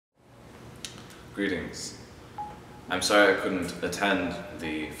Greetings. I'm sorry I couldn't attend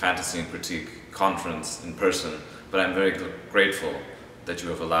the Fantasy and Critique conference in person, but I'm very grateful that you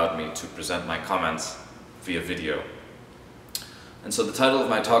have allowed me to present my comments via video. And so the title of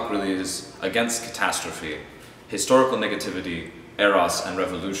my talk really is Against Catastrophe, Historical Negativity, Eros and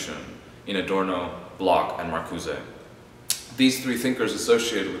Revolution in Adorno, Bloch and Marcuse. These three thinkers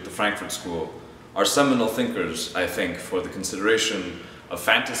associated with the Frankfurt School are seminal thinkers, I think, for the consideration of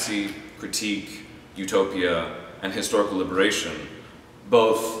fantasy, critique, utopia, and historical liberation,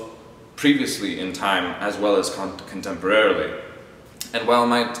 both previously in time as well as contemporarily. And while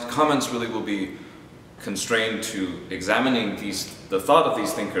my comments really will be constrained to examining the thought of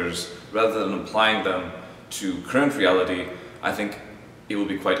these thinkers rather than applying them to current reality, I think it will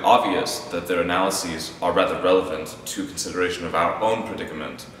be quite obvious that their analyses are rather relevant to consideration of our own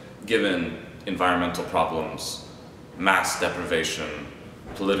predicament, given environmental problems, mass deprivation,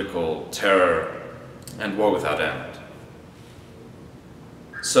 political terror, and war without end.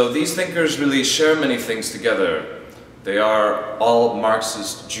 So these thinkers really share many things together. They are all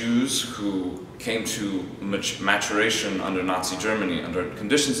Marxist Jews who came to maturation under Nazi Germany, under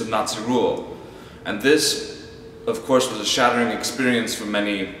conditions of Nazi rule. And this, of course, was a shattering experience for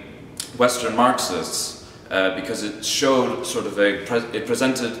many Western Marxists because it showed it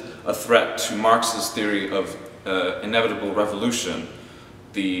presented a threat to Marxist theory of inevitable revolution,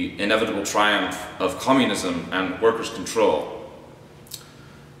 the inevitable triumph of communism and workers' control.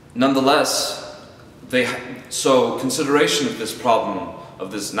 Nonetheless, so consideration of this problem,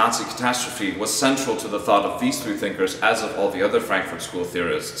 of this Nazi catastrophe, was central to the thought of these three thinkers, as of all the other Frankfurt School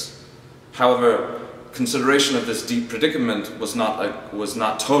theorists. However, consideration of this deep predicament was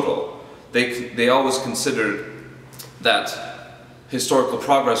not total. They always considered that historical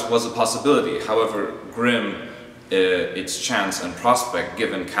progress was a possibility, however grim its chance and prospect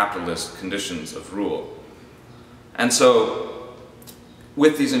given capitalist conditions of rule. And so,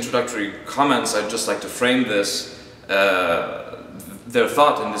 with these introductory comments, I'd just like to frame their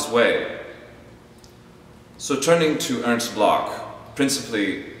thought in this way. So turning to Ernst Bloch,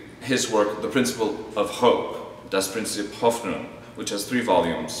 principally his work, The Principle of Hope, Das Prinzip Hoffnung, which has 3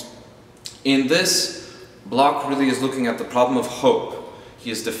 volumes. In this, Bloch really is looking at the problem of hope.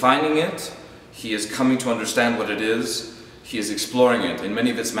 He is defining it, he is coming to understand what it is, he is exploring it in many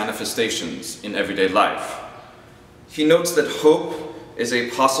of its manifestations in everyday life. He notes that hope is a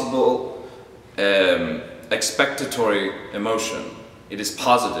possible expectatory emotion. It is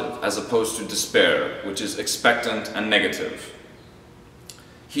positive as opposed to despair, which is expectant and negative.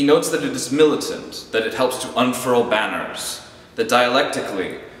 He notes that it is militant, that it helps to unfurl banners, that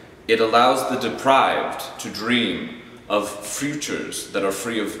dialectically it allows the deprived to dream of futures that are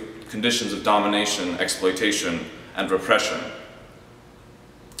free of conditions of domination, exploitation, and repression.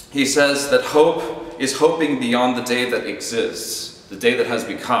 He says that hope is hoping beyond the day that exists, the day that has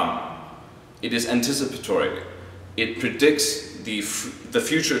become. It is anticipatory. It predicts the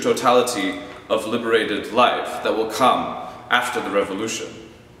future totality of liberated life that will come after the revolution.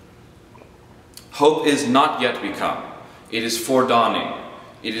 Hope is not yet become. It is foredawning.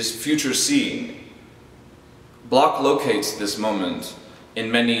 It is future seeing. Bloch locates this moment in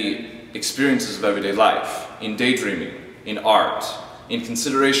many experiences of everyday life, in daydreaming, in art, in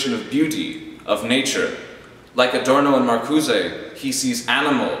consideration of beauty, of nature. Like Adorno and Marcuse, he sees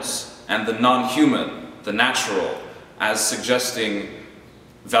animals and the non-human, the natural, as suggesting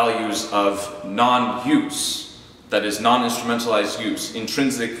values of non-use, that is, non-instrumentalized use,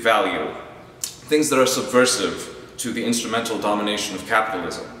 intrinsic value, things that are subversive to the instrumental domination of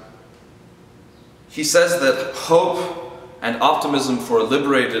capitalism. He says that hope and optimism for a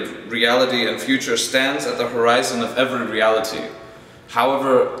liberated reality and future stands at the horizon of every reality.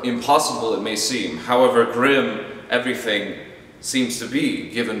 However impossible it may seem, however grim everything seems to be,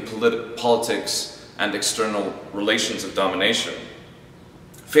 given politics and external relations of domination.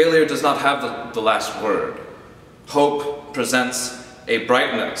 Failure does not have the last word. Hope presents a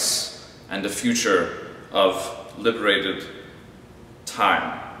brightness and a future of liberated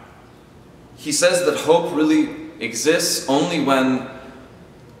time. He says that hope really exists only when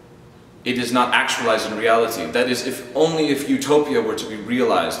it is not actualized in reality. That is, only if utopia were to be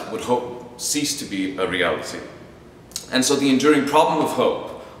realized would hope cease to be a reality. And so the enduring problem of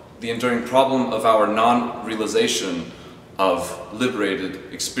hope, the enduring problem of our non-realization of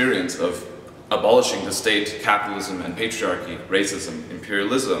liberated experience of abolishing the state, capitalism and patriarchy, racism,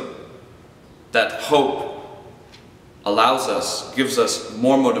 imperialism, that hope allows us, gives us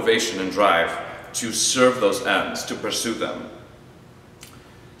more motivation and drive to serve those ends, to pursue them.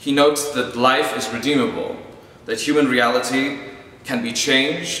 He notes that life is redeemable, that human reality can be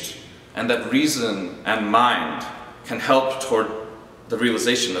changed, and that reason and mind can help toward the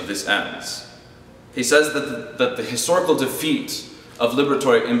realization of these ends. He says that the historical defeat of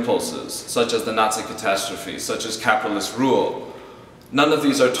liberatory impulses, such as the Nazi catastrophe, such as capitalist rule, none of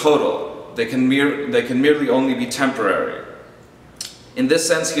these are total. They can merely only be temporary. In this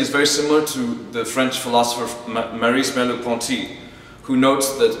sense, he is very similar to the French philosopher Maurice Merleau-Ponty, who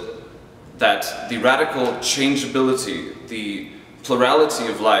notes that the radical changeability, the plurality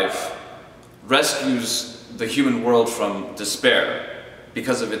of life, rescues the human world from despair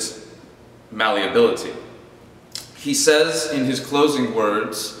because of its malleability. He says in his closing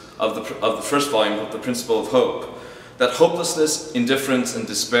words of the first volume of The Principle of Hope that hopelessness, indifference, and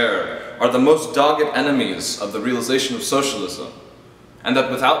despair are the most dogged enemies of the realization of socialism, and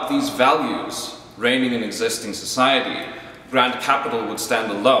that without these values reigning in existing society, grand capital would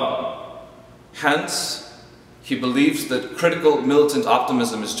stand alone. Hence, he believes that critical militant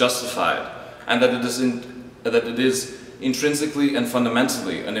optimism is justified, and that it is intrinsically and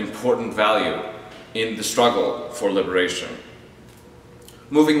fundamentally an important value in the struggle for liberation.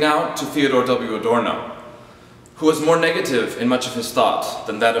 Moving now to Theodor W. Adorno, who was more negative in much of his thought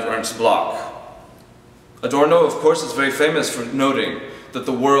than that of Ernst Bloch. Adorno, of course, is very famous for noting that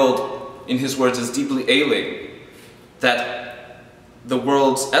the world, in his words, is deeply ailing, that the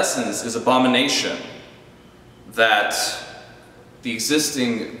world's essence is abomination, that the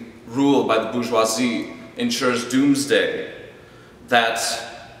existing rule by the bourgeoisie ensures doomsday, that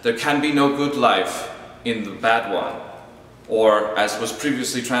there can be no good life in the bad one, or, as was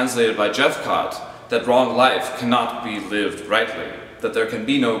previously translated by Jeffcott, that wrong life cannot be lived rightly, that there can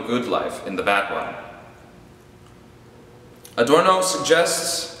be no good life in the bad one. Adorno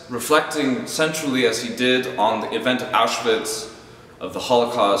suggests, reflecting centrally as he did on the event of Auschwitz, of the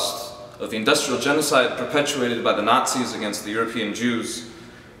Holocaust, of the industrial genocide perpetuated by the Nazis against the European Jews,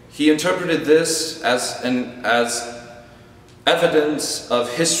 he interpreted this as evidence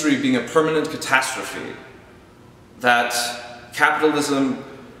of history being a permanent catastrophe, that capitalism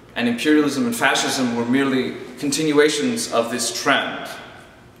and imperialism and fascism were merely continuations of this trend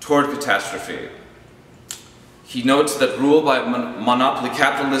toward catastrophe. He notes that rule by monopoly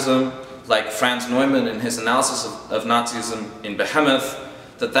capitalism, like Franz Neumann in his analysis of Nazism in Behemoth,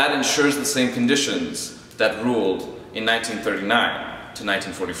 that ensures the same conditions that ruled in 1939 to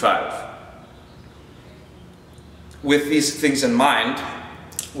 1945. With these things in mind,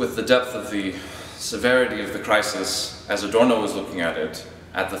 with the depth of the severity of the crisis as Adorno was looking at it,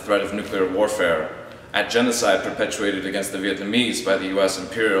 at the threat of nuclear warfare, at genocide perpetuated against the Vietnamese by the US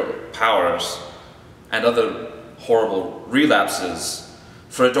imperial powers, and other horrible relapses,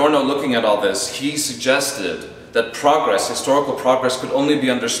 for Adorno looking at all this, he suggested that progress, historical progress, could only be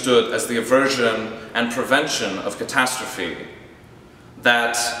understood as the aversion and prevention of catastrophe.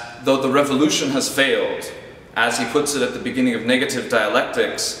 That though the revolution has failed, as he puts it at the beginning of Negative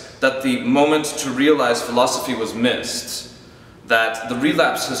Dialectics, that the moment to realize philosophy was missed, that the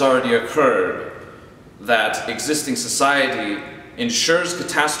relapse has already occurred, that existing society ensures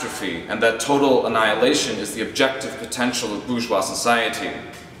catastrophe, and that total annihilation is the objective potential of bourgeois society.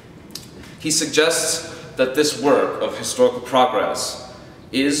 He suggests that this work of historical progress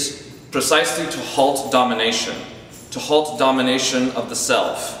is precisely to halt domination of the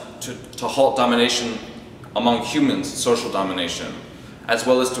self, to halt domination among humans, social domination, as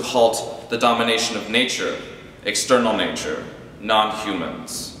well as to halt the domination of nature, external nature,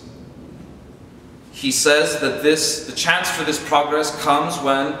 non-humans. He says that the chance for this progress comes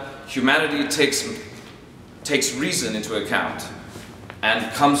when humanity takes reason into account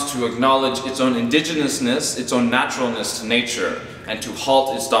and comes to acknowledge its own indigenousness, its own naturalness to nature, and to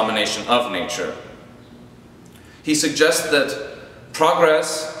halt its domination of nature. He suggests that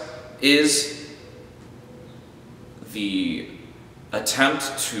progress is the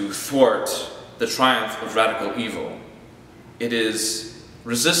attempt to thwart the triumph of radical evil. It is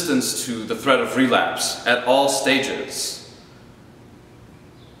resistance to the threat of relapse at all stages.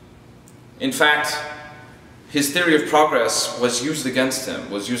 In fact, his theory of progress was used against him,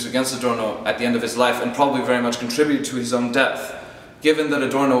 was used against Adorno at the end of his life, and probably very much contributed to his own death, given that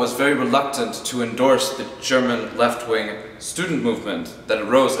Adorno was very reluctant to endorse the German left-wing student movement that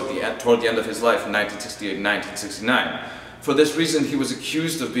arose toward the end of his life in 1968 and 1969. For this reason, he was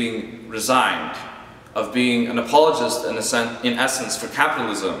accused of being resigned, of being an apologist in essence for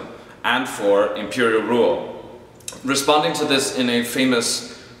capitalism and for imperial rule. Responding to this in a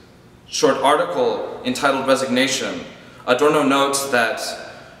famous short article entitled Resignation, Adorno notes that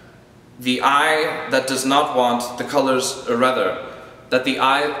the eye that does not want the colors, or rather, that the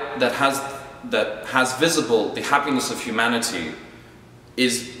eye that has visible the happiness of humanity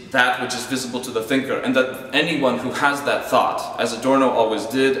is that which is visible to the thinker, and that anyone who has that thought, as Adorno always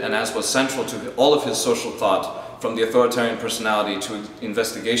did and as was central to all of his social thought, from the authoritarian personality to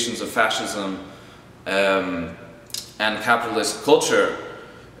investigations of fascism and capitalist culture,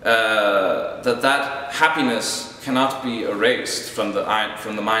 that happiness cannot be erased from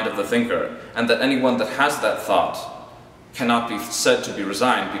the mind of the thinker, and that anyone that has that thought cannot be said to be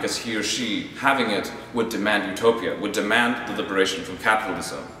resigned, because he or she, having it, would demand utopia, would demand the liberation from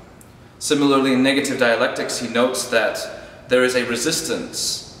capitalism. Similarly, in negative dialectics, he notes that there is a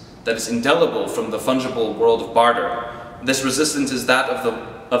resistance that is indelible from the fungible world of barter. This resistance is that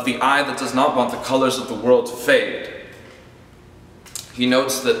of the eye that does not want the colors of the world to fade. He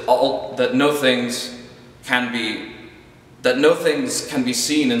notes that no things can be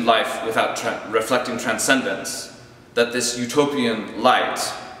seen in life without reflecting transcendence, that this utopian light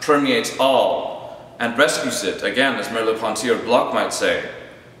permeates all and rescues it, again, as Merleau-Ponty or Bloch might say,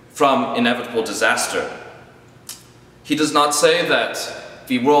 from inevitable disaster. He does not say that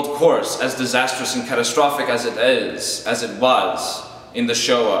the world course, as disastrous and catastrophic as it was in the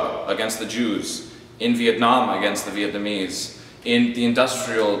Shoah against the Jews, in Vietnam against the Vietnamese, in the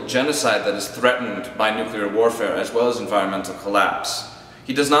industrial genocide that is threatened by nuclear warfare as well as environmental collapse.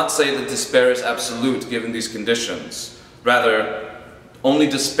 He does not say that despair is absolute given these conditions. Rather, only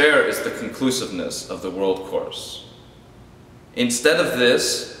despair is the conclusiveness of the world course. Instead of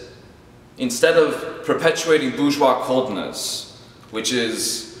this, instead of perpetuating bourgeois coldness, which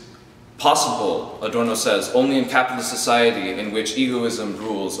is possible, Adorno says, only in capitalist society in which egoism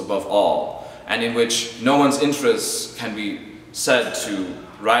rules above all, and in which no one's interests can be said to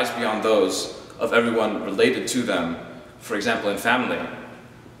rise beyond those of everyone related to them, for example in family.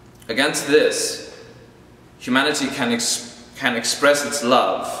 Against this, humanity can express its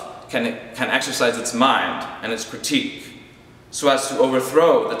love, can exercise its mind and its critique, so as to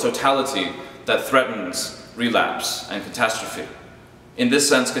overthrow the totality that threatens relapse and catastrophe. In this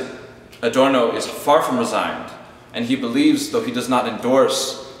sense, Adorno is far from resigned, and he believes, though he does not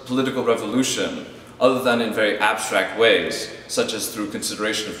endorse political revolution, other than in very abstract ways, such as through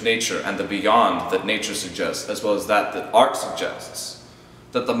consideration of nature and the beyond that nature suggests, as well as that art suggests,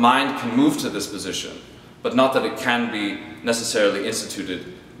 that the mind can move to this position, but not that it can be necessarily instituted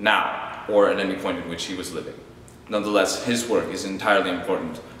now or at any point in which he was living. Nonetheless, his work is entirely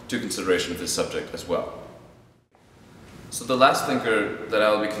important to consideration of this subject as well. So the last thinker that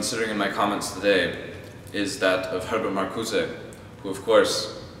I will be considering in my comments today is that of Herbert Marcuse, who of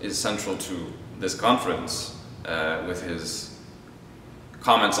course is central to this conference with his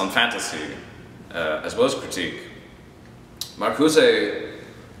comments on fantasy as well as critique. Marcuse,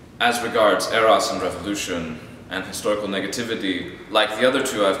 as regards eros and revolution and historical negativity, like the other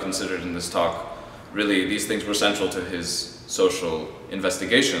two I've considered in this talk, really these things were central to his social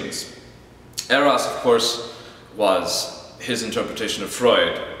investigations. Eros, of course, was his interpretation of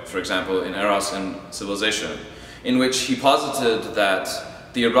Freud, for example, in Eros and Civilization, in which he posited that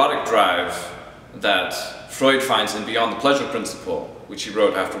the erotic drive that Freud finds in Beyond the Pleasure Principle, which he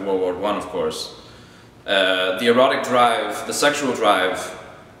wrote after World War I, of course, the erotic drive, the sexual drive,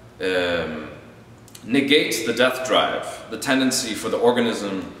 negates the death drive, the tendency for the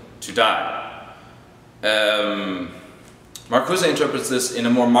organism to die. Marcuse interprets this in a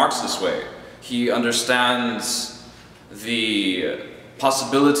more Marxist way. He understands the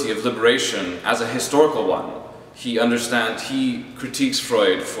possibility of liberation as a historical one. He critiques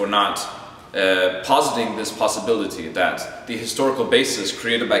Freud for not positing this possibility that the historical basis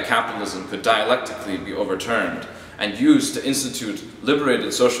created by capitalism could dialectically be overturned and used to institute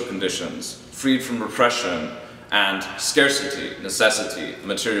liberated social conditions, freed from repression and scarcity, necessity,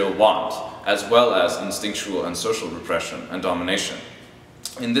 material want, as well as instinctual and social repression and domination.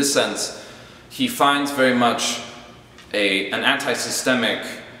 In this sense, he finds very much an anti-systemic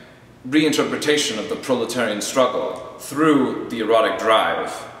reinterpretation of the proletarian struggle through the erotic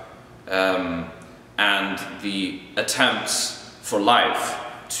drive and the attempts for life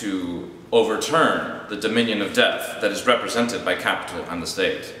to overturn the dominion of death that is represented by capital and the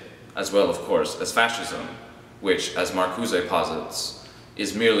state, as well, of course, as fascism, which, as Marcuse posits,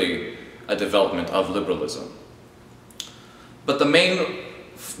 is merely a development of liberalism. But the main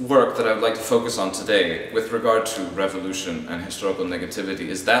work that I would like to focus on today with regard to revolution and historical negativity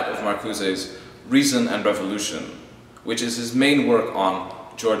is that of Marcuse's Reason and Revolution, which is his main work on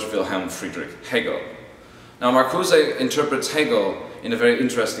George Wilhelm Friedrich Hegel. Now, Marcuse interprets Hegel in a very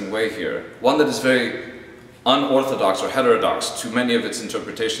interesting way here, one that is very unorthodox or heterodox to many of its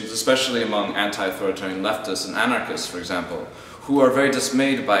interpretations, especially among anti-authoritarian leftists and anarchists, for example, who are very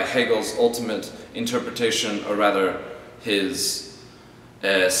dismayed by Hegel's ultimate interpretation, or rather his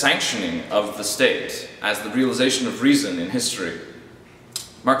sanctioning of the state as the realization of reason in history.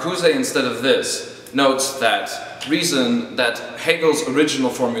 Marcuse, instead of this, notes that Hegel's original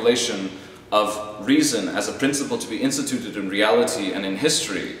formulation of reason as a principle to be instituted in reality and in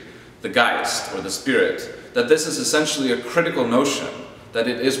history, the Geist, or the spirit, that this is essentially a critical notion, that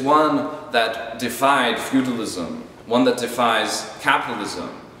it is one that defied feudalism, one that defies capitalism,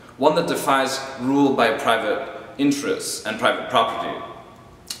 one that defies rule by private interests and private property.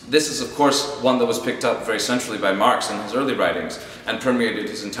 This is, of course, one that was picked up very centrally by Marx in his early writings and permeated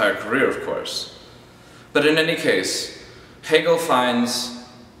his entire career, of course. But in any case, Hegel finds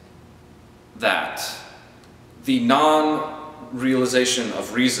that the non-realization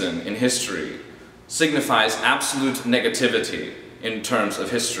of reason in history signifies absolute negativity in terms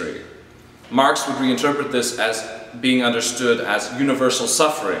of history. Marx would reinterpret this as being understood as universal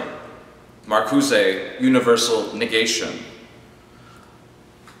suffering, Marcuse, universal negation.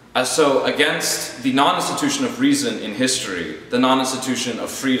 So against the non-institution of reason in history, the non-institution of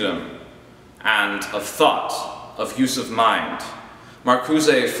freedom and of thought, of use of mind,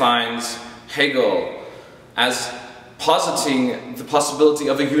 Marcuse finds Hegel as positing the possibility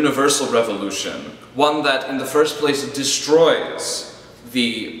of a universal revolution, one that in the first place destroys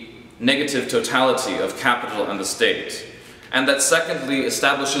the negative totality of capital and the state, and that secondly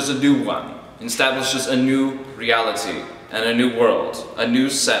establishes a new one, establishes a new reality and a new world, a new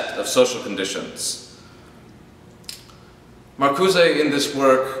set of social conditions. Marcuse in this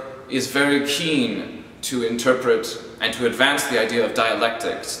work is very keen to interpret and to advance the idea of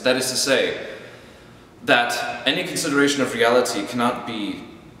dialectics. That is to say, that any consideration of reality cannot be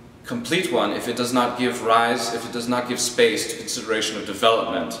a complete one if it does not give rise, if it does not give space to consideration of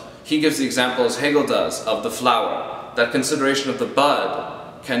development. He gives the example, as Hegel does, of the flower. That consideration of the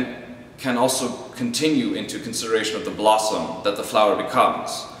bud can also continue into consideration of the blossom that the flower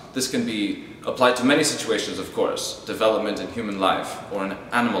becomes. This can be applied to many situations, of course, development in human life or in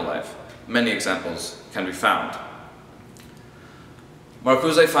animal life. Many examples can be found.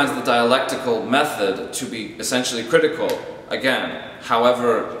 Marcuse finds the dialectical method to be essentially critical. Again,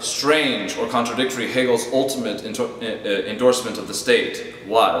 however strange or contradictory Hegel's ultimate endorsement of the state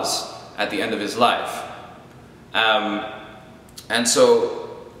was at the end of his life. And so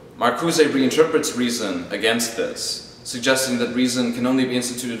Marcuse reinterprets reason against this, suggesting that reason can only be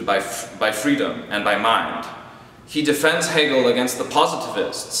instituted by freedom and by mind. He defends Hegel against the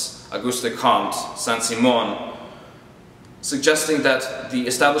positivists, Auguste Comte, Saint-Simon, suggesting that the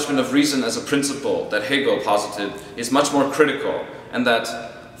establishment of reason as a principle that Hegel posited is much more critical, and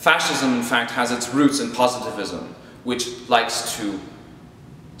that fascism in fact has its roots in positivism, which likes to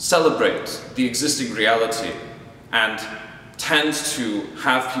celebrate the existing reality and tends to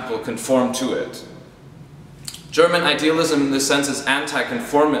have people conform to it. German idealism in this sense is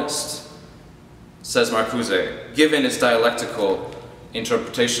anti-conformist, says Marcuse, given its dialectical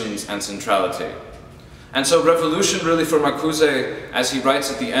interpretations and centrality. And so revolution really for Marcuse, as he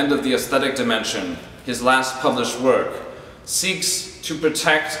writes at the end of the Aesthetic Dimension, his last published work, seeks to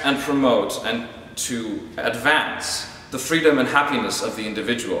protect and promote and to advance the freedom and happiness of the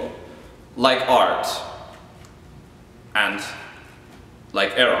individual, like art and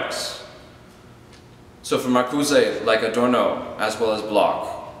like Eros. So for Marcuse, like Adorno as well as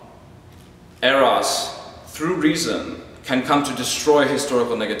Bloch, Eros, through reason, can come to destroy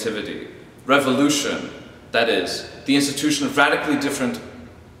historical negativity. Revolution, that is, the institution of radically different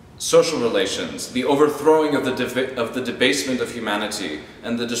social relations, the overthrowing of the debasement of humanity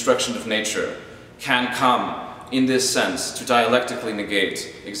and the destruction of nature, can come, in this sense, to dialectically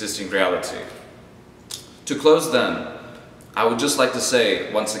negate existing reality. To close then, I would just like to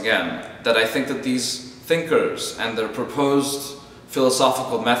say, once again, that I think that these thinkers and their proposed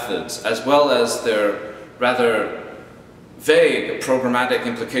philosophical methods, as well as their rather vague programmatic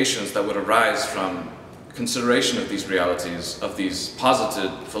implications that would arise from consideration of these realities, of these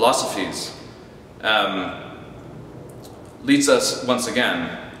posited philosophies, leads us once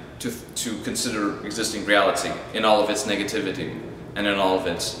again to consider existing reality in all of its negativity and in all of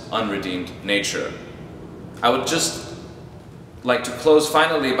its unredeemed nature. I would just like to close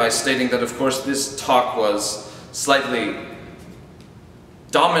finally by stating that, of course, this talk was slightly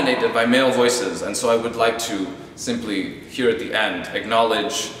dominated by male voices, and so I would like to simply, here at the end,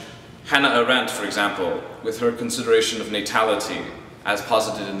 acknowledge Hannah Arendt, for example, with her consideration of natality as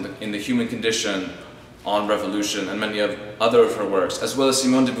posited in the Human Condition, On Revolution, and many other of her works, as well as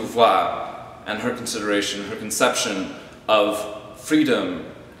Simone de Beauvoir and her consideration, her conception of freedom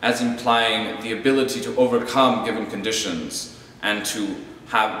as implying the ability to overcome given conditions and to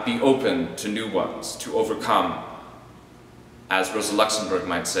be open to new ones, to overcome as Rosa Luxemburg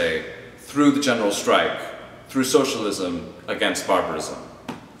might say, through the general strike, through socialism against barbarism.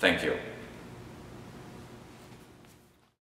 Thank you.